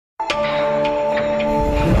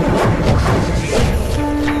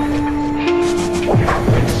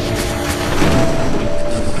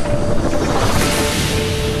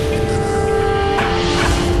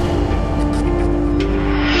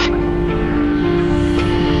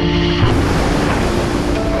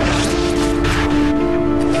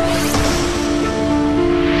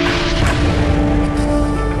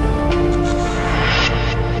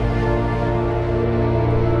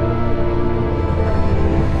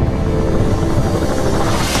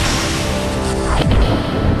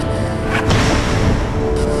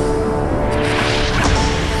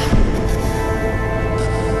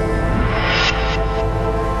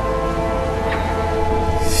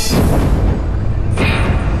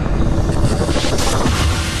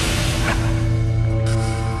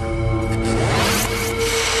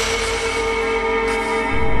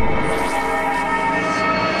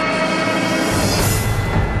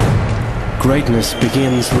Greatness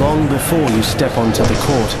begins long before you step onto the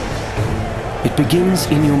court. It begins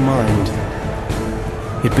in your mind.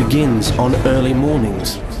 It begins on early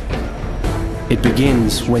mornings. It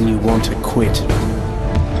begins when you want to quit.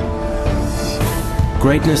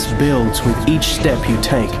 Greatness builds with each step you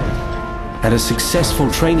take, and a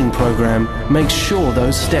successful training program makes sure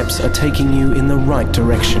those steps are taking you in the right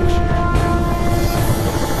direction.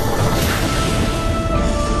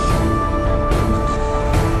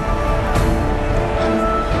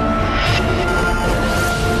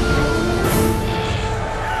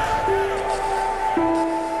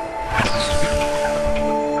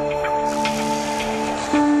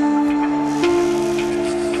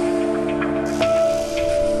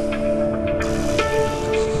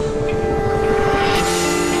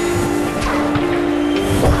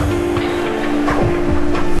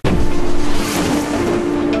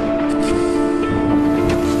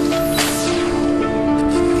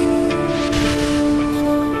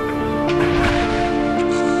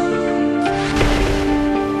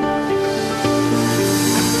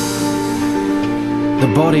 The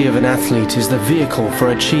body of an athlete is the vehicle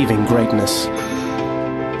for achieving greatness.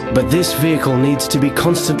 But this vehicle needs to be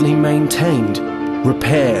constantly maintained,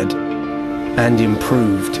 repaired, and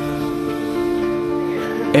improved.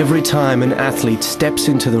 Every time an athlete steps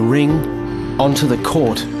into the ring, onto the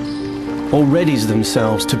court, or readies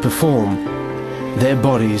themselves to perform, their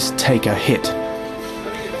bodies take a hit.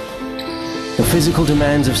 The physical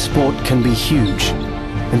demands of sport can be huge,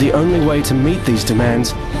 and the only way to meet these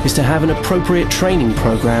demands is to have an appropriate training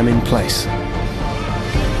program in place.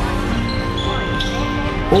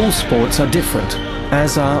 All sports are different,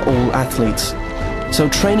 as are all athletes, so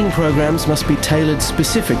training programs must be tailored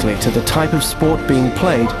specifically to the type of sport being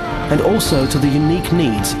played and also to the unique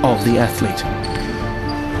needs of the athlete.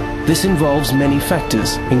 This involves many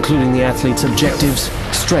factors, including the athlete's objectives,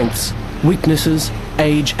 strengths, weaknesses,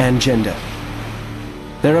 age, and gender.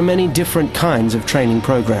 There are many different kinds of training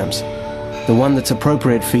programs. The one that's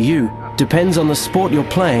appropriate for you depends on the sport you're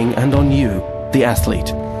playing and on you, the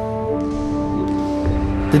athlete.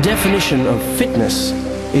 The definition of fitness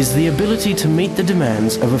is the ability to meet the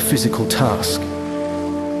demands of a physical task.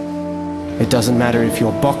 It doesn't matter if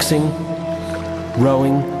you're boxing,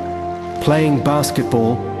 rowing, playing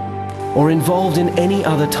basketball, or involved in any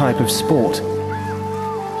other type of sport.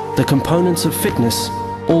 The components of fitness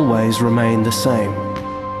always remain the same.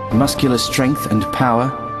 Muscular strength and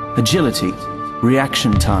power, agility,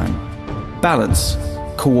 reaction time, balance,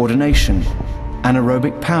 coordination,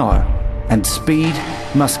 anaerobic power, and speed,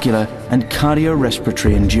 muscular, and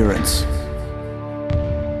cardiorespiratory endurance.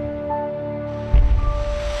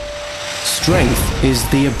 Strength is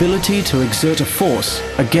the ability to exert a force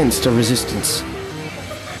against a resistance.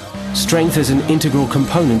 Strength is an integral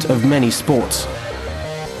component of many sports,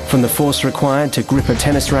 from the force required to grip a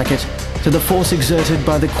tennis racket to the force exerted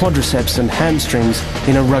by the quadriceps and hamstrings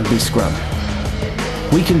in a rugby scrum.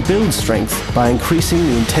 We can build strength by increasing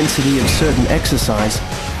the intensity of certain exercise,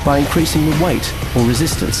 by increasing the weight or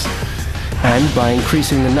resistance, and by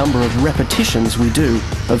increasing the number of repetitions we do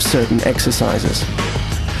of certain exercises.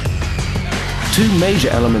 Two major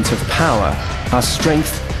elements of power are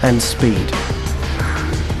strength and speed.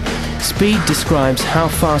 Speed describes how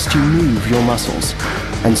fast you move your muscles,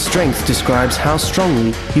 and strength describes how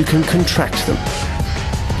strongly you can contract them.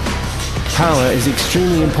 Power is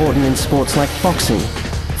extremely important in sports like boxing,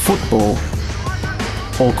 football,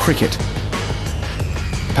 or cricket.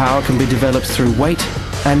 Power can be developed through weight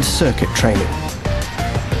and circuit training.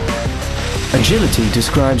 Agility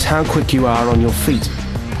describes how quick you are on your feet.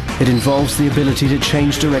 It involves the ability to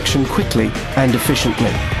change direction quickly and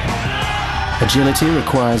efficiently. Agility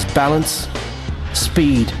requires balance,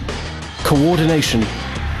 speed, coordination,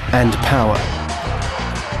 and power.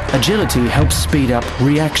 Agility helps speed up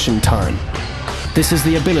reaction time. This is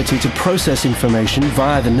the ability to process information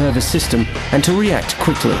via the nervous system and to react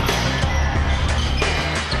quickly.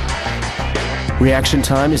 Reaction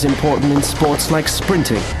time is important in sports like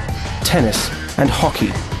sprinting, tennis, and hockey,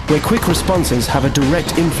 where quick responses have a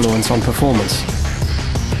direct influence on performance.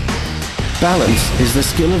 Balance is the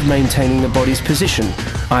skill of maintaining the body's position,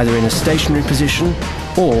 either in a stationary position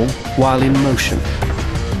or while in motion.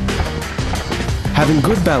 Having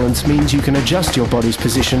good balance means you can adjust your body's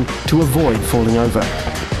position to avoid falling over.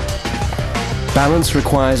 Balance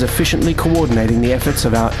requires efficiently coordinating the efforts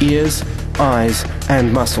of our ears, eyes,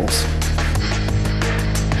 and muscles.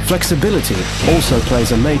 Flexibility also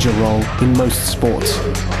plays a major role in most sports.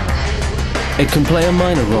 It can play a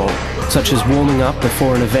minor role, such as warming up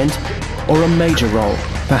before an event, or a major role,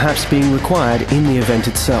 perhaps being required in the event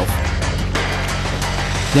itself.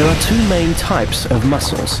 There are two main types of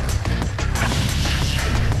muscles: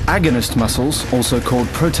 Agonist muscles, also called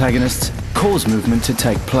protagonists, cause movement to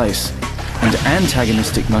take place, and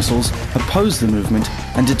antagonistic muscles oppose the movement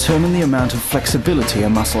and determine the amount of flexibility a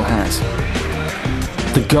muscle has.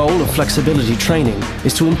 The goal of flexibility training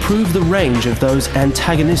is to improve the range of those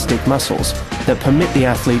antagonistic muscles that permit the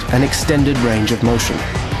athlete an extended range of motion.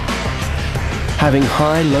 Having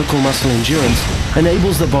high local muscle endurance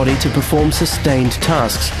enables the body to perform sustained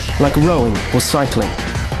tasks like rowing or cycling.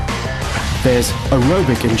 There's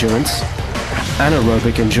aerobic endurance,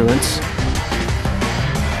 anaerobic endurance.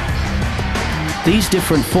 These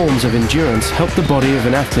different forms of endurance help the body of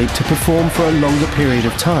an athlete to perform for a longer period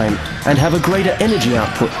of time and have a greater energy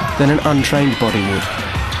output than an untrained body would.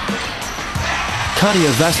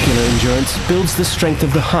 Cardiovascular endurance builds the strength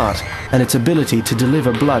of the heart and its ability to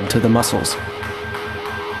deliver blood to the muscles.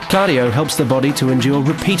 Cardio helps the body to endure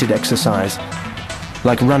repeated exercise,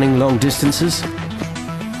 like running long distances,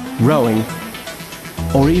 rowing,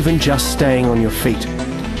 or even just staying on your feet.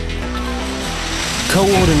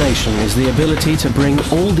 Coordination is the ability to bring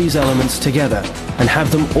all these elements together and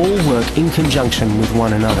have them all work in conjunction with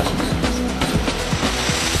one another.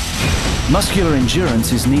 Muscular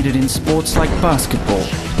endurance is needed in sports like basketball,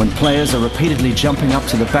 when players are repeatedly jumping up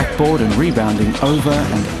to the backboard and rebounding over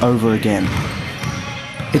and over again.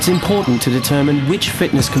 It's important to determine which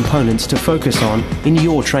fitness components to focus on in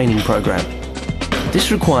your training program. This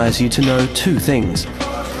requires you to know two things: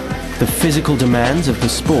 the physical demands of the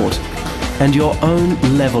sport and your own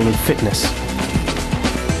level of fitness.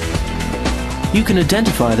 You can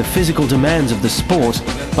identify the physical demands of the sport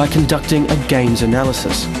by conducting a games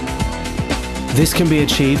analysis. This can be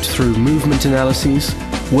achieved through movement analyses,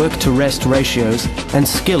 work-to-rest ratios, and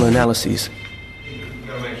skill analyses.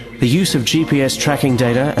 The use of GPS tracking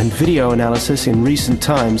data and video analysis in recent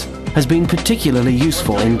times has been particularly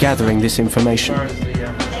useful in gathering this information.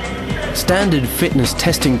 Standard fitness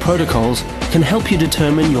testing protocols can help you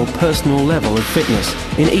determine your personal level of fitness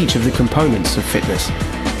in each of the components of fitness.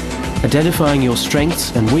 Identifying your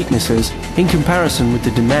strengths and weaknesses in comparison with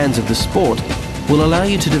the demands of the sport will allow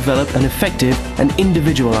you to develop an effective and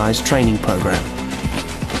individualized training program.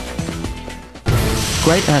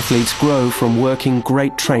 Great athletes grow from working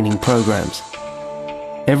great training programs.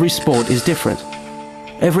 Every sport is different.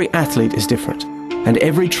 Every athlete is different. And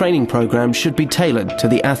every training program should be tailored to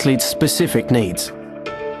the athlete's specific needs.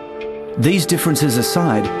 These differences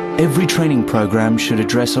aside, every training program should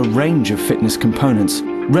address a range of fitness components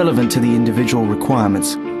relevant to the individual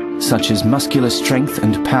requirements, such as muscular strength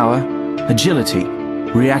and power, agility,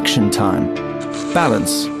 reaction time,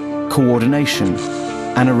 balance, coordination,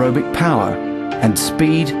 anaerobic power, and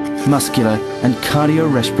speed, muscular, and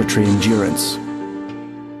cardiorespiratory endurance.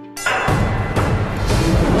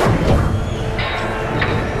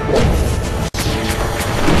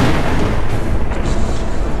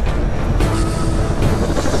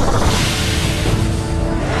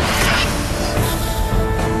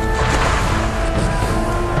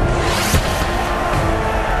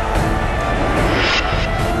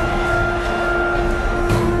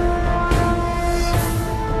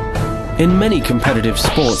 In many competitive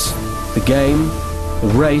sports, the game,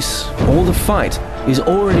 the race, or the fight is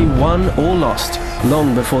already won or lost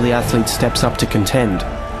long before the athlete steps up to contend.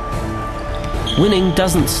 Winning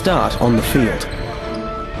doesn't start on the field.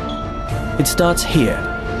 It starts here,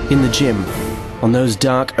 in the gym, on those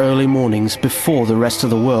dark early mornings before the rest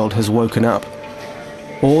of the world has woken up,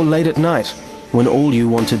 or late at night when all you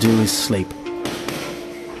want to do is sleep.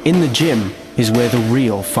 In the gym is where the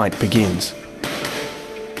real fight begins.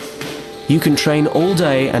 You can train all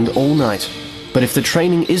day and all night, but if the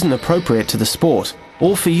training isn't appropriate to the sport,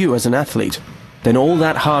 or for you as an athlete, then all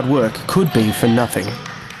that hard work could be for nothing.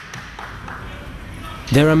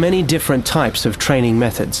 There are many different types of training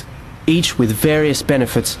methods, each with various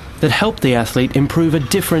benefits that help the athlete improve a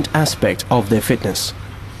different aspect of their fitness.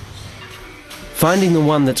 Finding the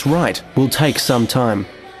one that's right will take some time.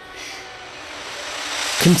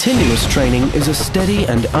 Continuous training is a steady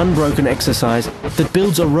and unbroken exercise that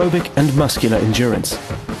builds aerobic and muscular endurance.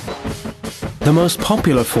 The most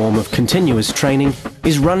popular form of continuous training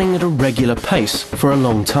is running at a regular pace for a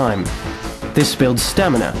long time. This builds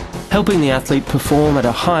stamina, helping the athlete perform at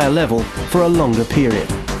a higher level for a longer period.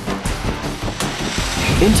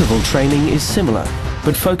 Interval training is similar,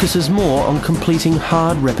 but focuses more on completing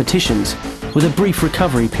hard repetitions with a brief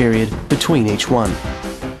recovery period between each one.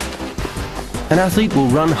 An athlete will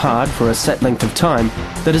run hard for a set length of time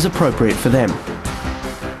that is appropriate for them.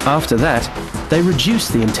 After that, they reduce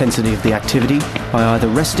the intensity of the activity by either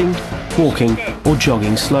resting, walking, or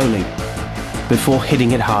jogging slowly, before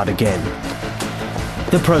hitting it hard again.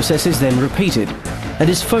 The process is then repeated and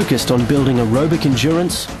is focused on building aerobic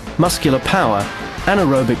endurance, muscular power,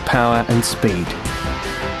 anaerobic power and speed.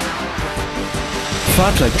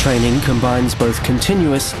 Fartlek training combines both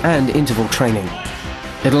continuous and interval training.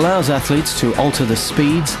 It allows athletes to alter the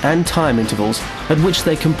speeds and time intervals at which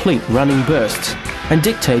they complete running bursts and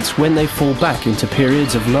dictates when they fall back into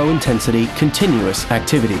periods of low-intensity continuous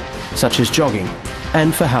activity, such as jogging,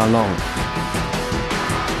 and for how long.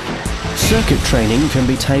 Circuit training can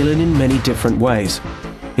be tailored in many different ways.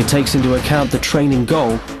 It takes into account the training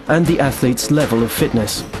goal and the athlete's level of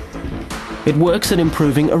fitness. It works at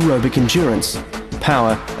improving aerobic endurance,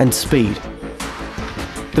 power and speed.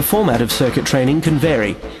 The format of circuit training can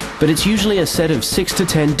vary, but it's usually a set of 6 to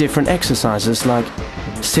 10 different exercises like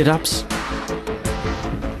sit-ups,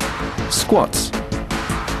 squats,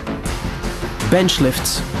 bench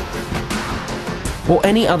lifts, or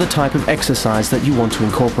any other type of exercise that you want to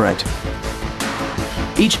incorporate.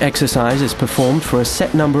 Each exercise is performed for a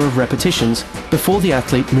set number of repetitions before the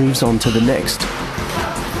athlete moves on to the next.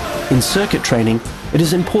 In circuit training, it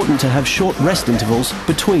is important to have short rest intervals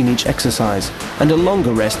between each exercise and a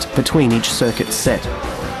longer rest between each circuit set.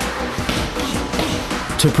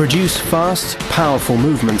 To produce fast, powerful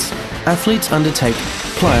movements, athletes undertake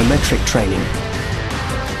plyometric training.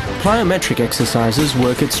 Plyometric exercises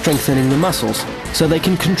work at strengthening the muscles so they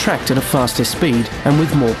can contract at a faster speed and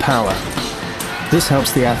with more power. This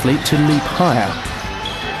helps the athlete to leap higher,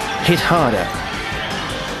 hit harder,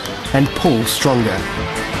 and pull stronger.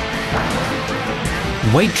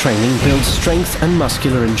 Weight training builds strength and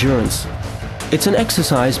muscular endurance. It's an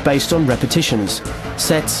exercise based on repetitions,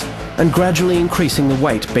 sets, and gradually increasing the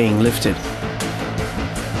weight being lifted.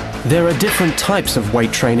 There are different types of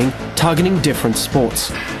weight training targeting different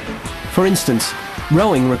sports. For instance,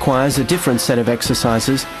 rowing requires a different set of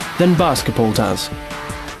exercises than basketball does.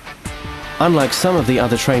 Unlike some of the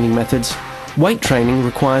other training methods, weight training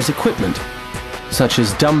requires equipment, such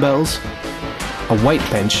as dumbbells, a weight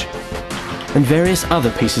bench, and various other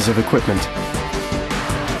pieces of equipment.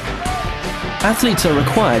 Athletes are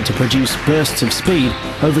required to produce bursts of speed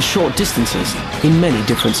over short distances in many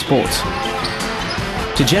different sports.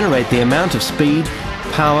 To generate the amount of speed,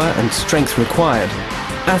 power, and strength required,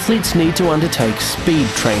 athletes need to undertake speed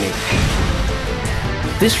training.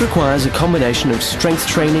 This requires a combination of strength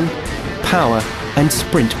training, power, and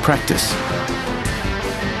sprint practice.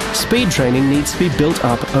 Speed training needs to be built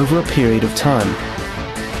up over a period of time.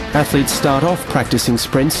 Athletes start off practicing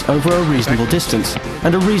sprints over a reasonable distance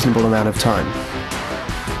and a reasonable amount of time.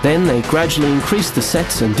 Then they gradually increase the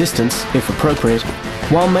sets and distance, if appropriate,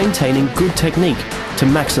 while maintaining good technique to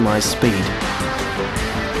maximize speed.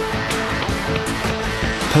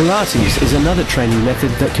 Pilates is another training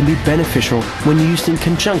method that can be beneficial when used in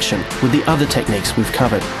conjunction with the other techniques we've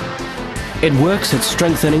covered. It works at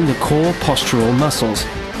strengthening the core postural muscles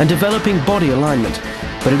and developing body alignment,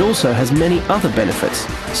 but it also has many other benefits,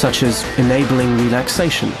 such as enabling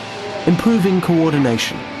relaxation, improving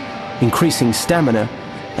coordination, increasing stamina,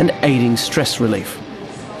 and aiding stress relief.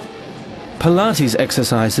 Pilates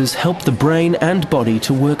exercises help the brain and body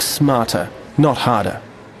to work smarter, not harder.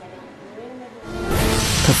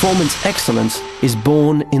 Performance excellence is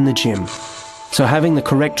born in the gym, so having the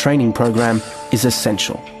correct training program is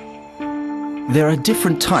essential. There are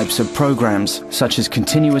different types of programs, such as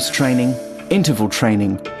continuous training, interval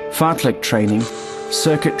training, fartlek training,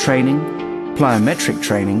 circuit training, plyometric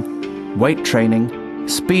training, weight training,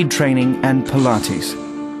 speed training, and Pilates.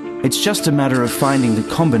 It's just a matter of finding the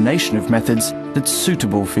combination of methods that's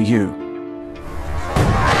suitable for you.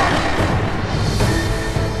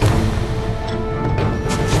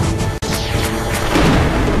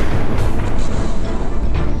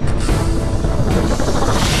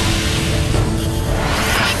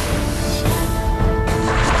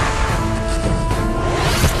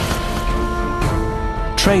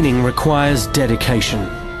 Training requires dedication.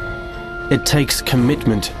 It takes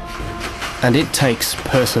commitment, and it takes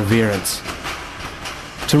perseverance.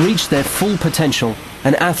 To reach their full potential,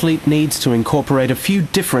 an athlete needs to incorporate a few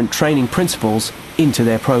different training principles into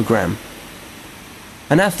their program.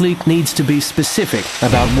 An athlete needs to be specific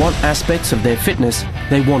about what aspects of their fitness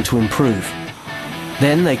they want to improve.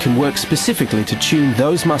 Then they can work specifically to tune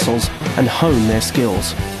those muscles and hone their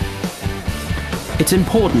skills. It's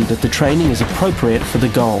important that the training is appropriate for the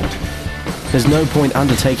goal. There's no point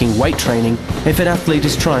undertaking weight training if an athlete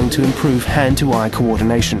is trying to improve hand-to-eye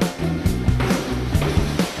coordination.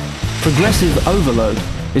 Progressive overload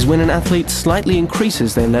is when an athlete slightly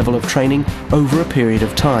increases their level of training over a period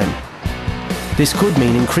of time. This could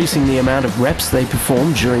mean increasing the amount of reps they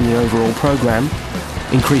perform during the overall program,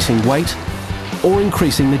 increasing weight, or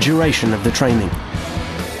increasing the duration of the training.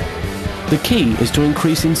 The key is to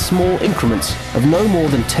increase in small increments of no more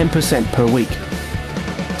than 10% per week.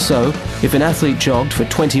 So, if an athlete jogged for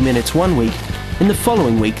 20 minutes one week, in the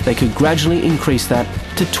following week they could gradually increase that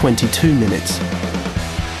to 22 minutes.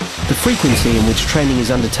 The frequency in which training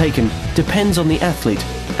is undertaken depends on the athlete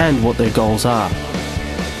and what their goals are.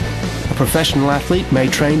 A professional athlete may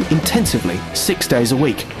train intensively 6 days a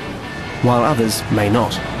week, while others may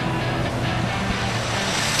not.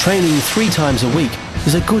 Training 3 times a week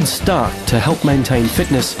is a good start to help maintain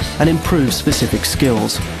fitness and improve specific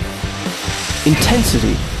skills.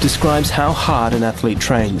 Intensity describes how hard an athlete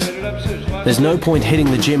trains. There's no point hitting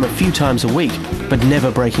the gym a few times a week, but never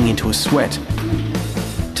breaking into a sweat.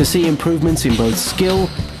 To see improvements in both skill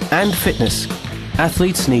and fitness,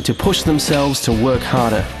 athletes need to push themselves to work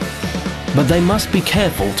harder. But they must be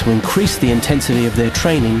careful to increase the intensity of their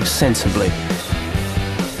training sensibly.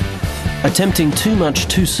 Attempting too much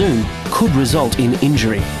too soon could result in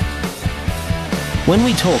injury. When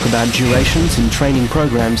we talk about durations in training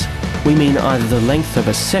programs, we mean either the length of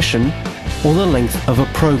a session or the length of a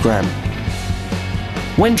program.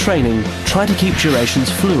 When training, try to keep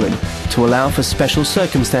durations fluid to allow for special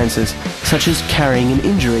circumstances such as carrying an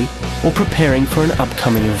injury or preparing for an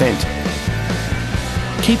upcoming event.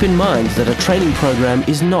 Keep in mind that a training program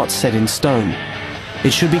is not set in stone.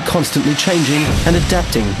 It should be constantly changing and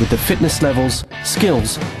adapting with the fitness levels,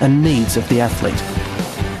 skills, and needs of the athlete.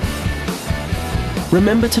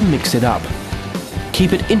 Remember to mix it up.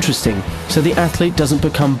 Keep it interesting so the athlete doesn't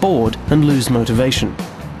become bored and lose motivation.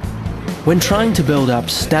 When trying to build up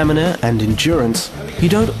stamina and endurance, you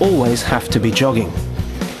don't always have to be jogging.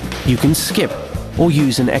 You can skip or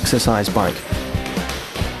use an exercise bike.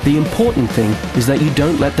 The important thing is that you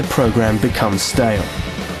don't let the program become stale.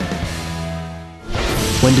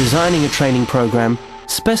 When designing a training program,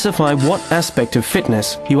 specify what aspect of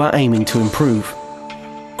fitness you are aiming to improve.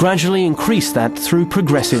 Gradually increase that through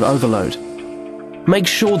progressive overload. Make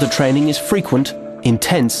sure the training is frequent,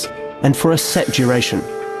 intense, and for a set duration.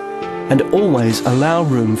 And always allow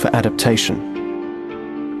room for adaptation.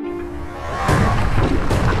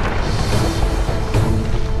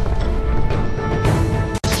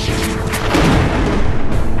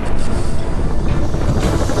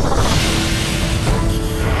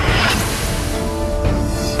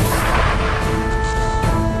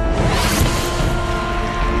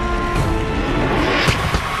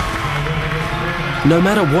 No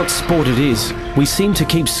matter what sport it is, we seem to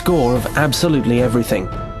keep score of absolutely everything.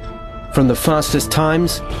 From the fastest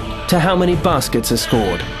times to how many baskets are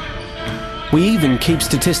scored. We even keep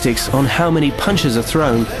statistics on how many punches are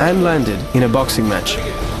thrown and landed in a boxing match.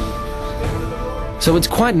 So it's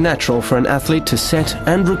quite natural for an athlete to set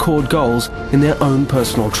and record goals in their own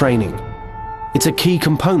personal training. It's a key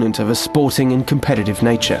component of a sporting and competitive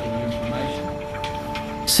nature.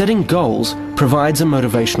 Setting goals provides a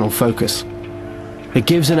motivational focus. It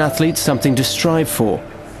gives an athlete something to strive for.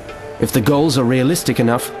 If the goals are realistic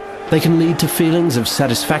enough, they can lead to feelings of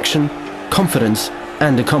satisfaction, confidence,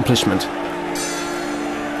 and accomplishment.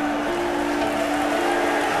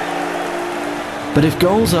 But if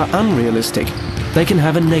goals are unrealistic, they can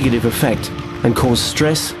have a negative effect and cause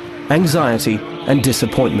stress, anxiety, and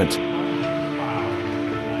disappointment.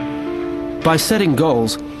 By setting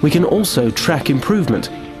goals, we can also track improvement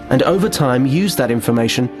and over time use that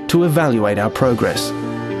information to evaluate our progress.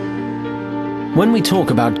 When we talk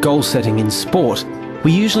about goal setting in sport,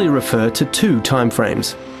 we usually refer to 2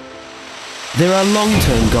 timeframes. There are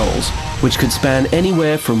long-term goals, which could span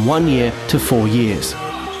anywhere from 1 year to 4 years.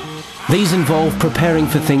 These involve preparing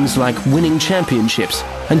for things like winning championships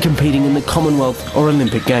and competing in the Commonwealth or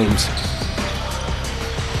Olympic Games.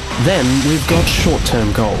 Then we've got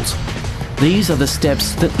short-term goals. These are the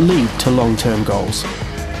steps that lead to long-term goals.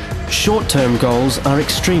 Short-term goals are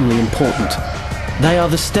extremely important. They are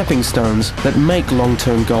the stepping stones that make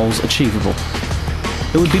long-term goals achievable.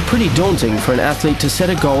 It would be pretty daunting for an athlete to set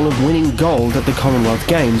a goal of winning gold at the Commonwealth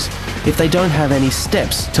Games if they don't have any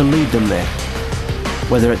steps to lead them there.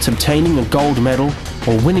 Whether it's obtaining a gold medal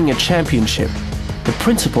or winning a championship, the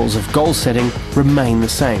principles of goal setting remain the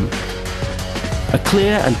same. A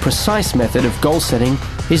clear and precise method of goal setting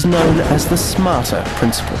is known as the SMARTER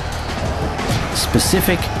principle.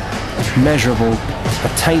 Specific, measurable,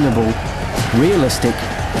 attainable, realistic,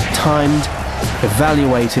 timed,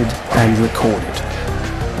 evaluated, and recorded.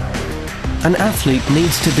 An athlete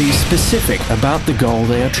needs to be specific about the goal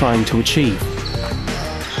they are trying to achieve.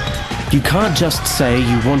 You can't just say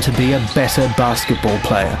you want to be a better basketball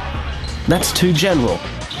player. That's too general.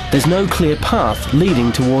 There's no clear path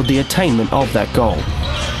leading toward the attainment of that goal.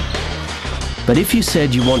 But if you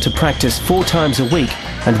said you want to practice 4 times a week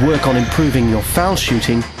and work on improving your foul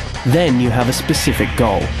shooting, Then you have a specific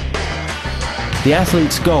goal. The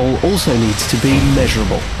athlete's goal also needs to be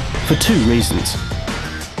measurable, for two reasons.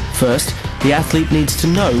 First, the athlete needs to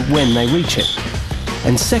know when they reach it.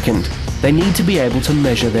 And second, they need to be able to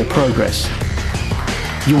measure their progress.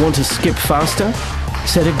 You want to skip faster?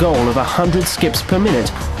 Set a goal of 100 skips per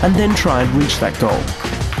minute and then try and reach that goal.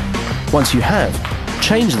 Once you have,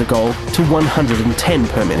 change the goal to 110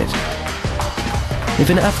 per minute. If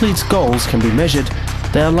an athlete's goals can be measured,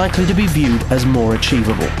 they are likely to be viewed as more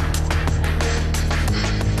achievable.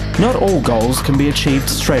 Not all goals can be achieved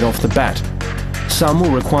straight off the bat. Some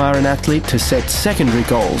will require an athlete to set secondary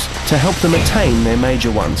goals to help them attain their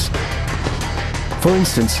major ones. For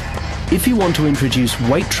instance, if you want to introduce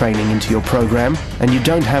weight training into your program and you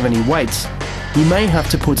don't have any weights, you may have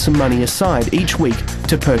to put some money aside each week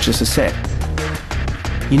to purchase a set.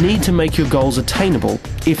 You need to make your goals attainable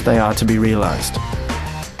if they are to be realized.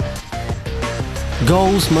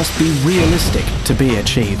 Goals must be realistic to be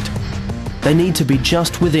achieved. They need to be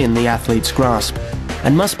just within the athlete's grasp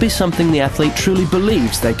and must be something the athlete truly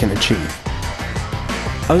believes they can achieve.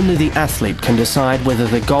 Only the athlete can decide whether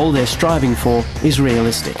the goal they're striving for is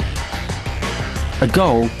realistic. A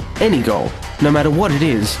goal, any goal, no matter what it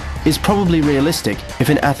is probably realistic if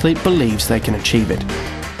an athlete believes they can achieve it.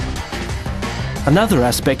 Another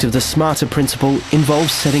aspect of the SMARTER principle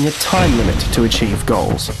involves setting a time limit to achieve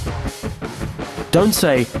goals. Don't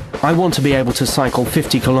say, I want to be able to cycle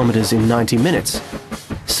 50 kilometers in 90 minutes.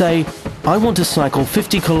 Say, I want to cycle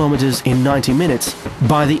 50 kilometers in 90 minutes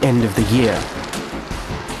by the end of the year.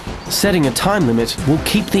 Setting a time limit will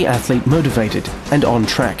keep the athlete motivated and on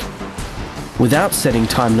track. Without setting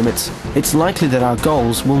time limits, it's likely that our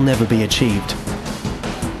goals will never be achieved.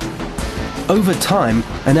 Over time,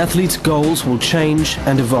 an athlete's goals will change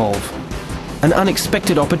and evolve. An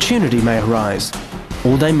unexpected opportunity may arise,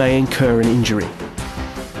 or they may incur an injury.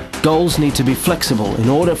 Goals need to be flexible in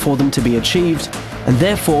order for them to be achieved, and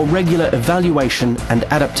therefore regular evaluation and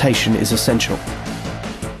adaptation is essential.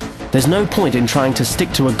 There's no point in trying to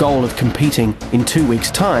stick to a goal of competing in 2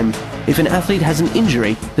 weeks' time if an athlete has an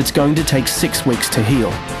injury that's going to take 6 weeks to heal.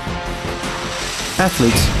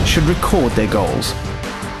 Athletes should record their goals.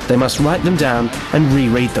 They must write them down and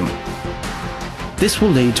reread them. This will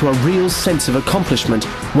lead to a real sense of accomplishment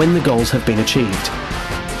when the goals have been achieved.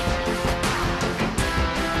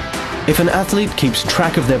 If an athlete keeps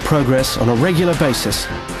track of their progress on a regular basis,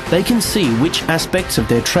 they can see which aspects of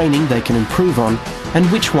their training they can improve on and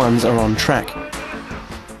which ones are on track.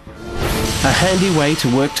 A handy way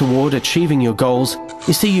to work toward achieving your goals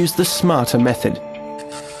is to use the SMARTER method.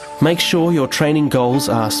 Make sure your training goals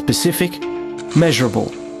are specific,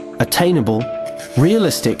 measurable, attainable,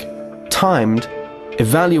 realistic, timed,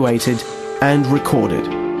 evaluated, and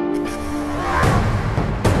recorded.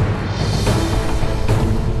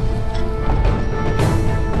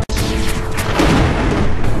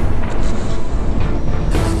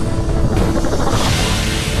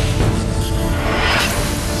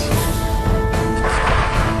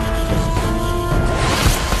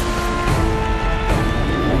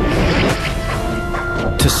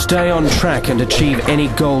 To stay on track and achieve any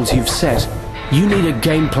goals you've set, you need a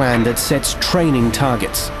game plan that sets training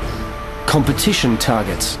targets, competition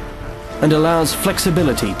targets, and allows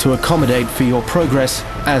flexibility to accommodate for your progress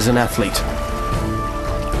as an athlete.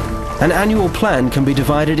 An annual plan can be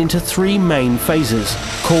divided into 3 main phases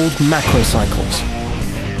called macrocycles: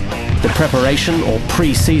 the preparation or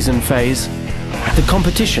pre-season phase, the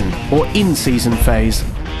competition or in-season phase,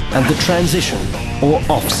 and the transition or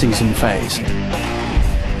off-season phase.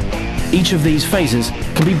 Each of these phases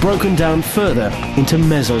can be broken down further into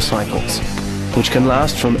mesocycles, which can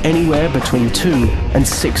last from anywhere between 2 and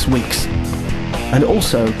 6 weeks, and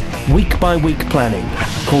also week-by-week planning,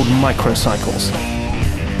 called microcycles.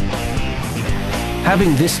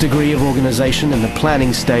 Having this degree of organization in the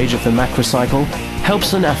planning stage of the macrocycle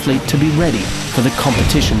helps an athlete to be ready for the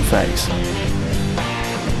competition phase.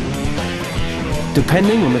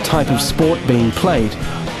 Depending on the type of sport being played,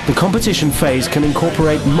 the competition phase can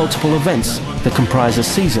incorporate multiple events that comprise a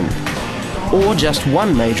season, or just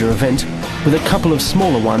one major event with a couple of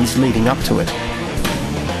smaller ones leading up to it.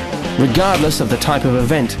 Regardless of the type of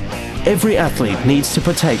event, every athlete needs to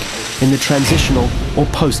partake in the transitional or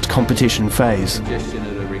post-competition phase.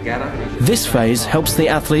 This phase helps the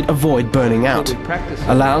athlete avoid burning out,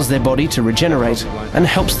 allows their body to regenerate, and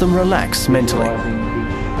helps them relax mentally.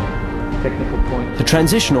 The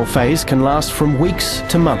transitional phase can last from weeks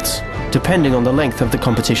to months, depending on the length of the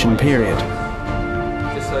competition period.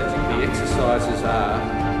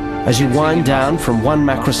 As you wind down from one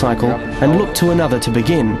macrocycle and look to another to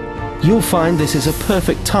begin, you'll find this is a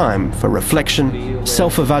perfect time for reflection,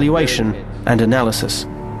 self-evaluation, and analysis.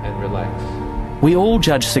 We all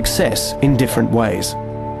judge success in different ways.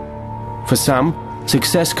 For some,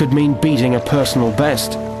 success could mean beating a personal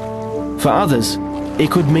best. For others, it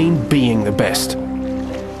could mean being the best.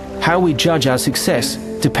 How we judge our success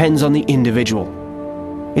depends on the individual.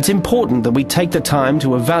 It's important that we take the time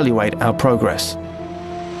to evaluate our progress.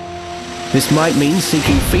 This might mean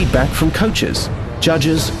seeking feedback from coaches,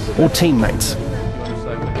 judges, or teammates,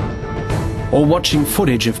 or watching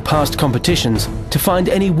footage of past competitions to find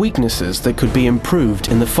any weaknesses that could be improved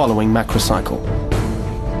in the following macrocycle.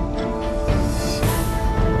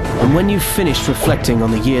 And when you've finished reflecting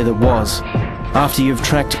on the year that was, after you've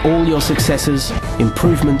tracked all your successes,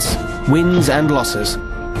 improvements, wins and losses,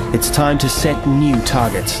 it's time to set new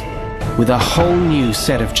targets, with a whole new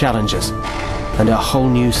set of challenges and a whole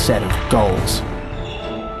new set of goals.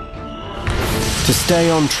 To stay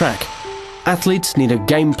on track, athletes need a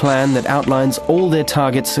game plan that outlines all their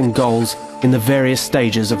targets and goals in the various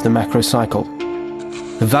stages of the macrocycle.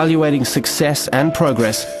 Evaluating success and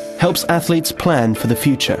progress helps athletes plan for the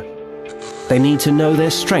future. They need to know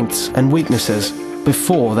their strengths and weaknesses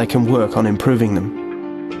before they can work on improving them.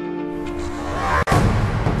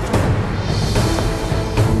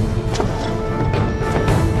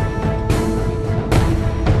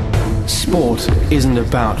 Sport isn't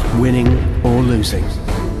about winning or losing.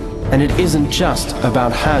 And it isn't just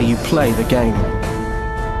about how you play the game.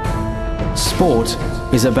 Sport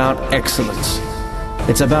is about excellence.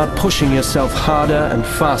 It's about pushing yourself harder and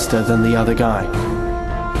faster than the other guy.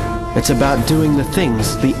 It's about doing the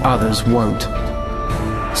things the others won't.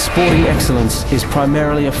 Sporting excellence is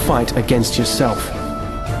primarily a fight against yourself.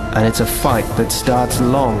 And it's a fight that starts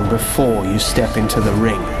long before you step into the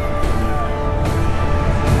ring.